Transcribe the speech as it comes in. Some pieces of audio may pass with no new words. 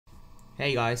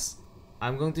Hey guys,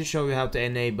 I'm going to show you how to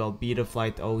enable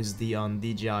Betaflight OSD on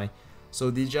DJI.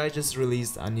 So DJI just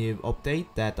released a new update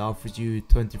that offers you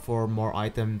 24 more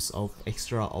items of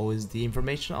extra OSD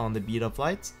information on the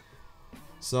Betaflight.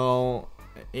 So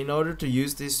in order to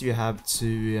use this, you have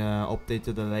to update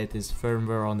to the latest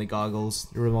firmware on the goggles,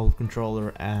 the remote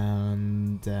controller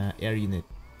and air unit.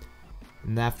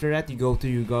 And after that you go to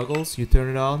your goggles, you turn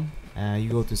it on, you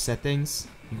go to settings,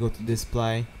 you go to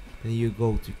display, then you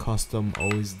go to custom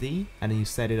OSD and then you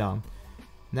set it on.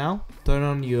 Now turn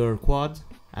on your quad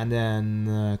and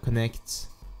then connect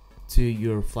to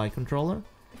your flight controller,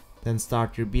 then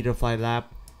start your Betaflight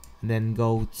app and then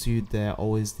go to the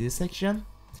OSD section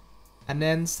and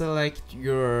then select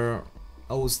your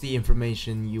OSD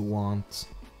information you want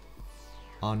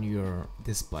on your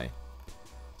display.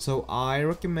 So I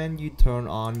recommend you turn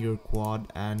on your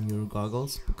quad and your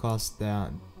goggles because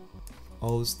the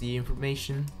OSD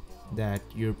information that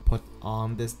you put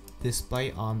on this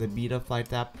display on the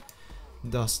Betaflight app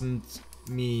doesn't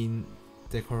mean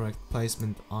the correct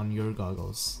placement on your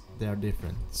goggles. They are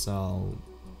different, so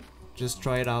just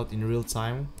try it out in real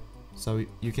time. So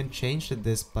you can change the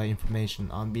display information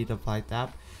on Betaflight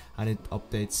app and it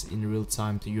updates in real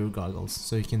time to your goggles,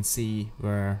 so you can see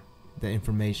where the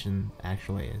information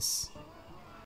actually is.